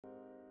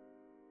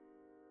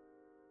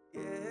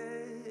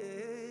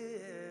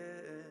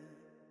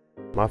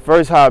My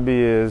first hobby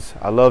is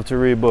I love to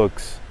read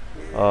books.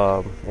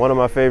 One of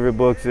my favorite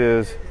books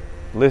is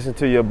Listen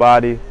to Your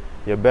Body,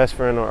 Your Best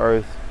Friend on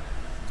Earth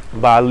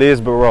by Liz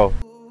Barreau.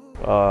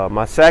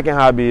 My second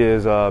hobby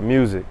is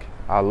music.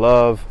 I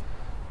love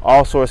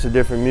all sorts of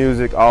different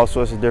music, all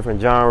sorts of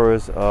different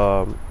genres,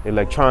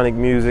 electronic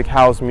music,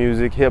 house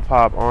music, hip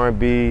hop,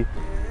 R&B,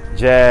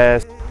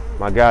 jazz,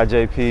 my guy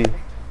JP.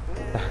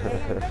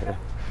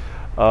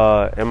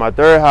 And my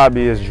third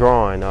hobby is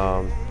drawing.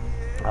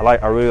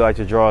 I really like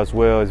to draw as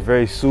well. It's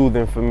very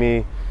soothing for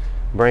me,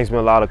 brings me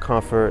a lot of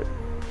comfort,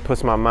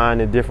 puts my mind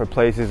in different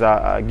places.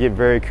 I get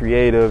very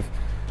creative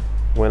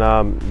when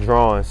I'm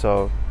drawing,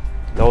 so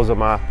those are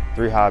my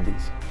 3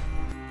 hobbies.